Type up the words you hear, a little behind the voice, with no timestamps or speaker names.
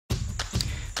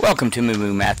Welcome to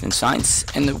Moo Math and Science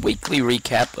and the weekly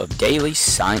recap of daily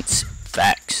science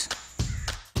facts.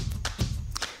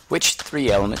 Which three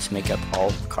elements make up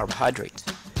all carbohydrates?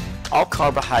 All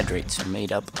carbohydrates are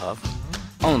made up of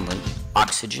only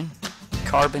oxygen,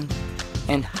 carbon,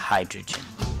 and hydrogen.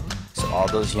 So all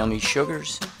those yummy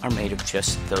sugars are made of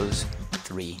just those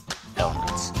three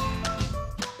elements.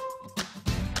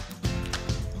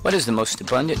 What is the most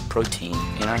abundant protein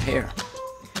in our hair?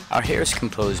 Our hair is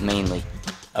composed mainly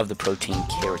of the protein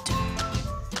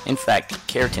keratin. In fact,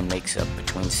 keratin makes up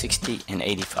between 60 and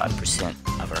 85%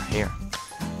 of our hair.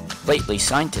 Lately,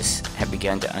 scientists have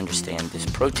begun to understand this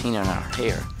protein in our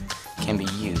hair can be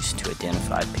used to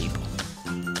identify people.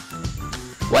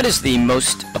 What is the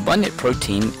most abundant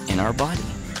protein in our body?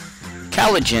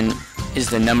 Collagen is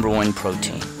the #1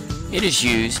 protein. It is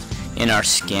used in our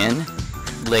skin,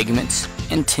 ligaments,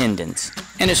 and tendons,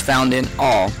 and is found in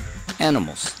all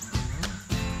animals.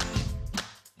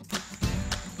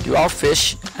 Do all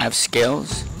fish have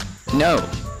scales? No.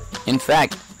 In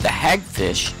fact, the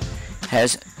hagfish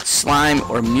has slime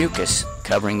or mucus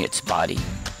covering its body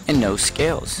and no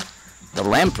scales. The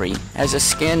lamprey has a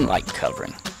skin-like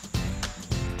covering.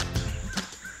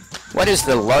 What is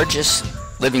the largest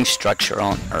living structure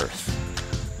on Earth?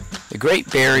 The Great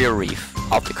Barrier Reef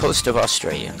off the coast of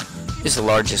Australia is the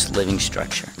largest living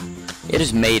structure. It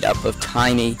is made up of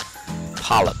tiny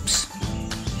polyps.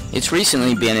 It's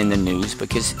recently been in the news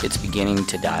because it's beginning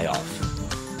to die off.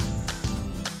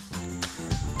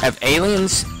 Have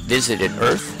aliens visited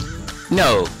Earth?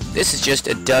 No, this is just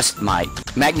a dust mite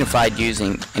magnified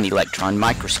using an electron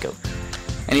microscope.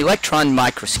 And electron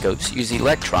microscopes use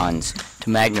electrons to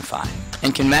magnify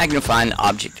and can magnify an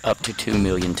object up to 2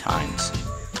 million times.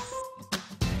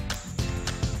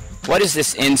 What is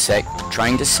this insect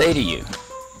trying to say to you?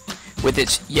 With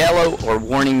its yellow or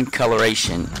warning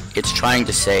coloration, it's trying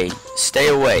to say, stay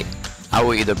away. I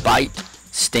will either bite,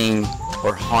 sting,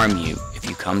 or harm you if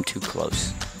you come too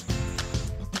close.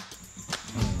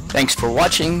 Thanks for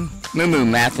watching. Moo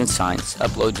Math and Science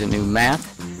uploads a new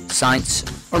math, science,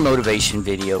 or motivation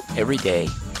video every day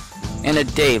and a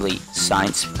daily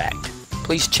science fact.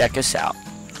 Please check us out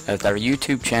at our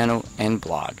YouTube channel and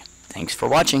blog. Thanks for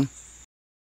watching.